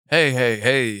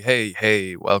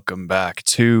Hey, welcome back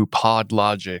to Pod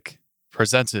Logic,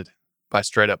 presented by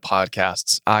Straight Up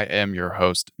Podcasts. I am your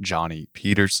host, Johnny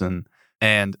Peterson,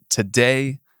 and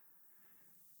today,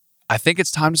 I think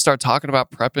it's time to start talking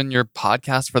about prepping your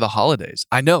podcast for the holidays.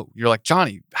 I know, you're like,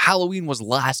 Johnny, Halloween was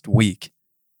last week.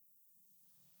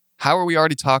 How are we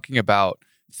already talking about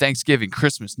Thanksgiving,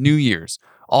 Christmas, New Year's,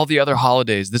 all the other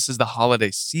holidays? This is the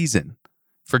holiday season.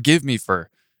 Forgive me for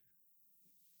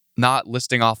not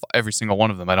listing off every single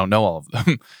one of them. I don't know all of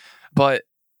them, but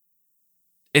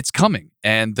it's coming.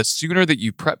 And the sooner that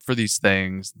you prep for these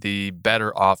things, the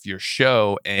better off your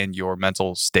show and your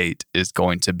mental state is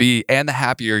going to be, and the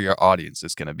happier your audience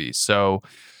is going to be. So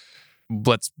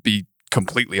let's be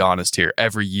completely honest here.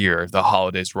 Every year, the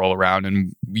holidays roll around,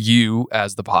 and you,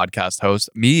 as the podcast host,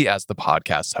 me, as the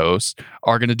podcast host,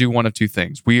 are going to do one of two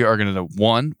things. We are going to,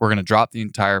 one, we're going to drop the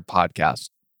entire podcast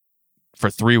for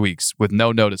 3 weeks with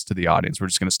no notice to the audience. We're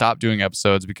just going to stop doing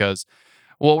episodes because,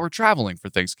 well, we're traveling for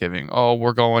Thanksgiving. Oh,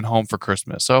 we're going home for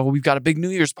Christmas. Oh, we've got a big New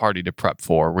Year's party to prep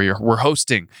for.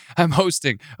 I'm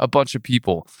hosting a bunch of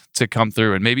people to come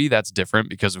through. And maybe that's different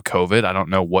because of COVID. I don't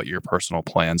know what your personal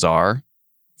plans are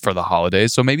for the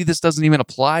holidays. So maybe this doesn't even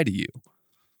apply to you.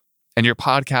 And your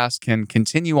podcast can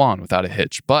continue on without a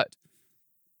hitch. But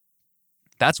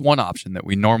that's one option that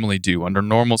we normally do under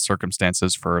normal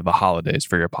circumstances for the holidays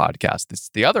for your podcast.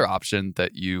 The other option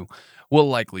that you will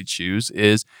likely choose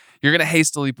is you're going to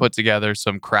hastily put together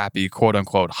some crappy, quote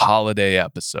unquote, holiday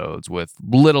episodes with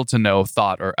little to no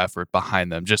thought or effort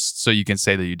behind them, just so you can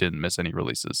say that you didn't miss any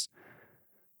releases.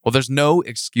 Well, there's no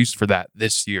excuse for that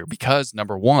this year because,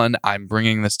 number one, I'm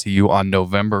bringing this to you on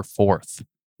November 4th.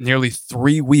 Nearly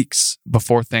 3 weeks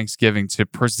before Thanksgiving to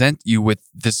present you with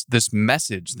this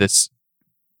message, this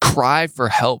cry for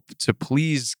help to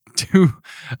please do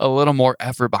a little more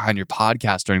effort behind your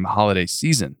podcast during the holiday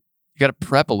season. You got to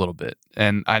prep a little bit.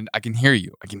 And I can hear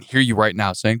you. I can hear you right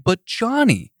now saying, but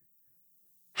Johnny,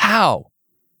 how?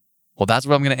 Well, that's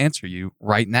what I'm going to answer you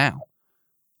right now.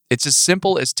 It's as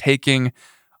simple as taking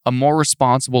a more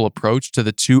responsible approach to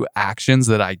the two actions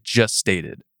that I just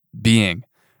stated, being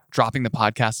dropping the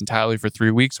podcast entirely for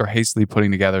 3 weeks or hastily putting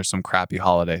together some crappy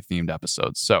holiday themed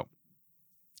episodes. So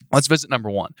let's visit number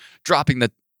one, dropping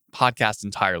the podcast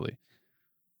entirely.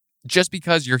 Just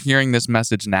because you're hearing this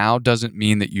message now doesn't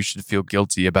mean that you should feel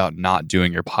guilty about not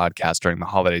doing your podcast during the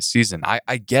holiday season.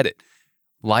 I get it.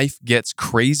 Life gets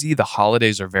crazy. The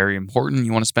holidays are very important.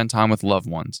 You want to spend time with loved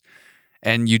ones.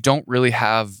 And you don't really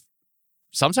have,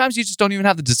 sometimes you just don't even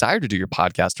have the desire to do your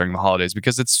podcast during the holidays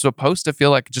because it's supposed to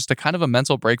feel like just a kind of a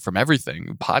mental break from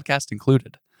everything, podcast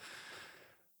included.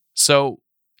 So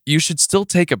you should still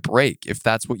take a break if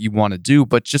that's what you want to do,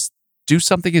 but just do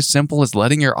something as simple as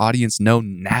letting your audience know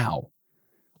now.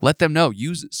 Let them know.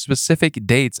 Use specific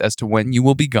dates as to when you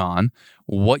will be gone,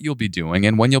 what you'll be doing,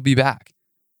 and when you'll be back.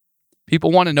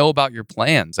 People want to know about your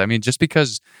plans. I mean, just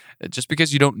because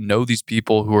you don't know these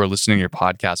people who are listening to your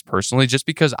podcast personally, just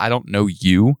because I don't know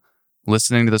you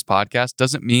listening to this podcast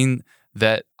doesn't mean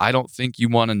that I don't think you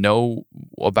want to know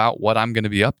about what I'm going to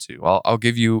be up to. I'll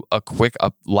give you a quick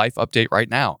life update right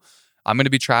now. I'm going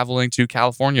to be traveling to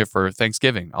California for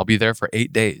Thanksgiving. I'll be there for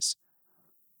 8 days.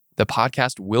 The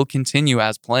podcast will continue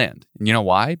as planned. And you know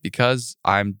why? Because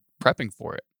I'm prepping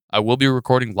for it. I will be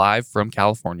recording live from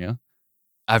California.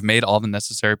 I've made all the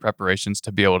necessary preparations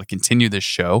to be able to continue this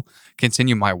show,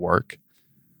 continue my work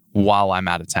while I'm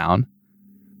out of town.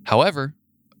 However,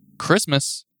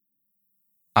 Christmas,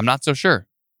 I'm not so sure.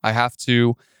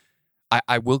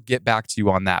 I will get back to you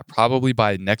on that. Probably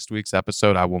by next week's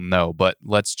episode, I will know. But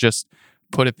let's just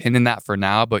put a pin in that for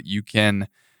now. But you can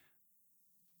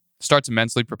start to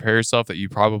mentally prepare yourself that you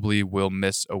probably will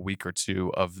miss a week or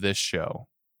two of this show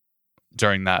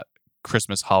during that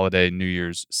Christmas, holiday, New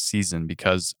Year's season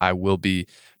because I will be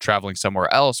traveling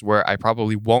somewhere else where I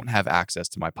probably won't have access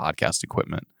to my podcast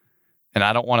equipment. And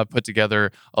I don't want to put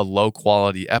together a low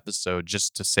quality episode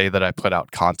just to say that I put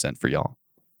out content for y'all.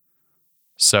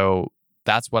 So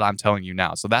that's what I'm telling you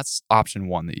now. So that's option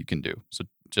one that you can do. So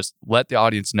just let the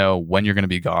audience know when you're going to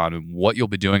be gone and what you'll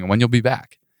be doing and when you'll be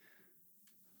back.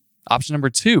 Option number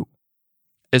two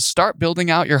is start building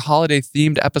out your holiday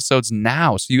themed episodes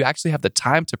now. So you actually have the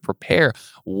time to prepare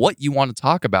what you want to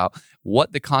talk about,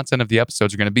 what the content of the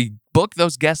episodes are going to be. Book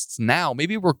those guests now.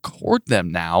 Maybe record them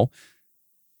now.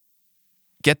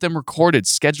 Get them recorded,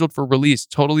 scheduled for release,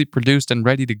 totally produced and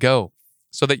ready to go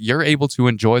so that you're able to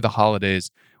enjoy the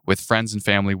holidays with friends and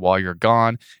family while you're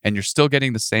gone, and you're still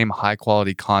getting the same high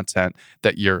quality content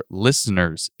that your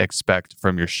listeners expect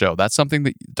from your show. That's something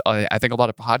that I think a lot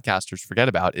of podcasters forget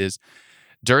about is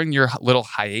during your little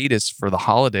hiatus for the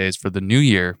holidays, for the new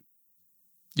year,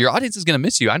 Your audience is going to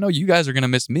miss you. I know you guys are going to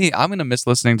miss me. I'm going to miss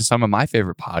listening to some of my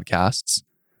favorite podcasts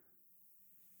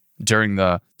during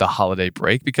the holiday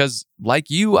break because, like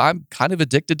you, I'm kind of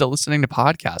addicted to listening to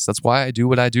podcasts. That's why I do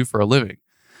what I do for a living.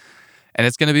 And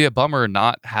it's going to be a bummer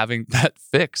not having that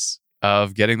fix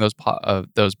of getting those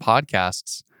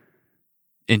podcasts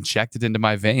injected into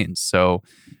my veins. So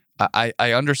I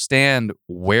understand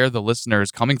where the listener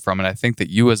is coming from, and I think that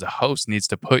you as a host need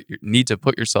to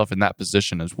put yourself in that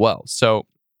position as well. So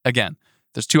again,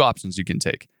 there's two options you can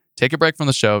take. Take a break from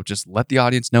the show. Just let the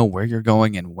audience know where you're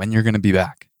going and when you're going to be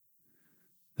back.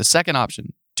 The second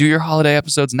option, do your holiday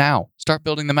episodes now. Start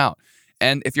building them out.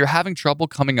 And if you're having trouble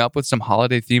coming up with some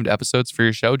holiday-themed episodes for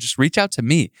your show, just reach out to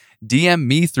me. DM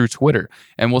me through Twitter,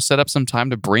 and we'll set up some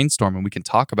time to brainstorm, and we can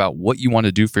talk about what you want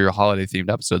to do for your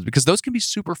holiday-themed episodes, because those can be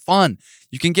super fun.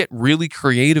 You can get really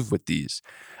creative with these.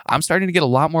 I'm starting to get a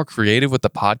lot more creative with the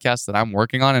podcast that I'm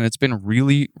working on, and it's been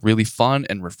really, really fun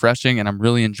and refreshing, and I'm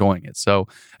really enjoying it. So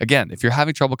again, if you're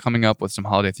having trouble coming up with some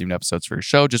holiday-themed episodes for your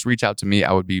show, just reach out to me.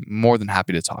 I would be more than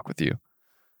happy to talk with you.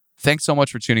 Thanks so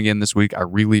much for tuning in this week. I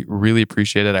really, really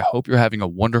appreciate it. I hope you're having a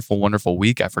wonderful, wonderful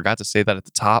week. I forgot to say that at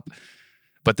the top,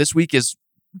 but this week is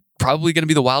probably going to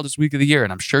be the wildest week of the year,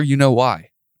 and I'm sure you know why.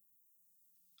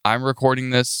 I'm recording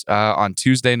this on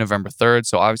Tuesday, November 3rd,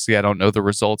 so obviously I don't know the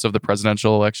results of the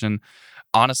presidential election.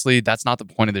 Honestly, that's not the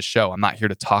point of this show. I'm not here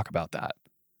to talk about that.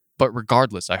 But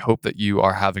regardless, I hope that you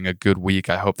are having a good week.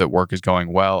 I hope that work is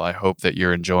going well. I hope that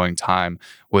you're enjoying time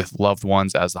with loved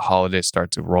ones as the holidays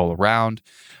start to roll around.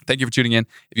 Thank you for tuning in.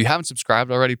 If you haven't subscribed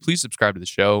already, please subscribe to the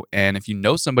show. And if you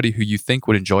know somebody who you think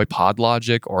would enjoy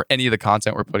PodLogic or any of the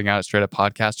content we're putting out at Straight Up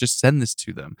Podcast, just send this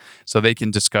to them so they can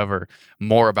discover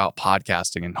more about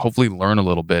podcasting and hopefully learn a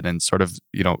little bit and sort of,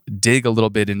 dig a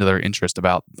little bit into their interest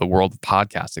about the world of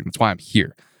podcasting. That's why I'm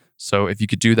here. So if you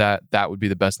could do that, that would be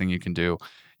the best thing you can do.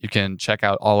 You can check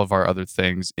out all of our other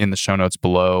things in the show notes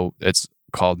below. It's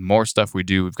called More Stuff We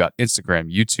Do. We've got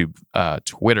Instagram, YouTube,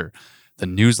 Twitter, the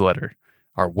newsletter,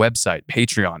 our website,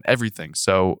 Patreon, everything.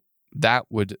 So that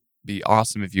would be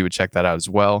awesome if you would check that out as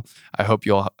well. I hope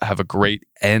you all have a great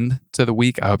end to the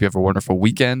week. I hope you have a wonderful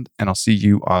weekend, and I'll see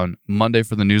you on Monday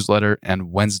for the newsletter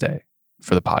and Wednesday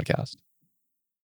for the podcast.